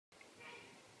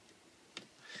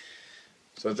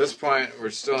So at this point, we're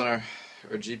still in our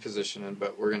G position,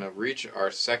 but we're going to reach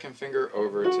our second finger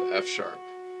over to F sharp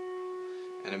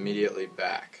and immediately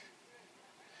back.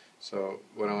 So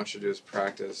what I want you to do is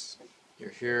practice.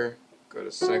 You're here, go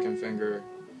to second finger,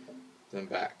 then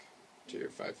back to your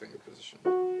 5-finger position.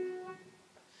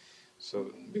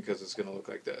 So because it's going to look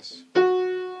like this.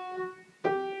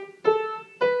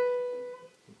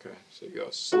 Okay, so you go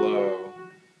slow,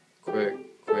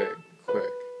 quick, quick,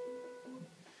 quick.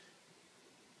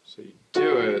 So you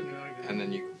do it, and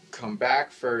then you come back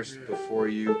first before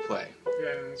you play.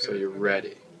 So you're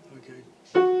ready.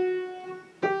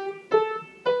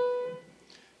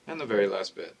 And the very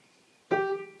last bit.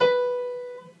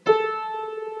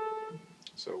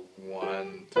 So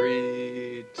 1,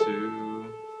 3,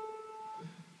 2.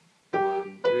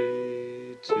 1,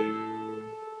 3, 2.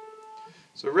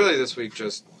 So really this week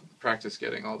just practice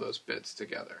getting all those bits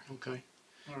together. Okay.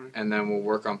 All right. And then we'll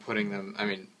work on putting them,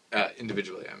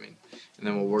 individually, and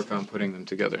then we'll work on putting them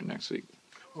together next week.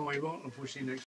 Well, we won't if we see next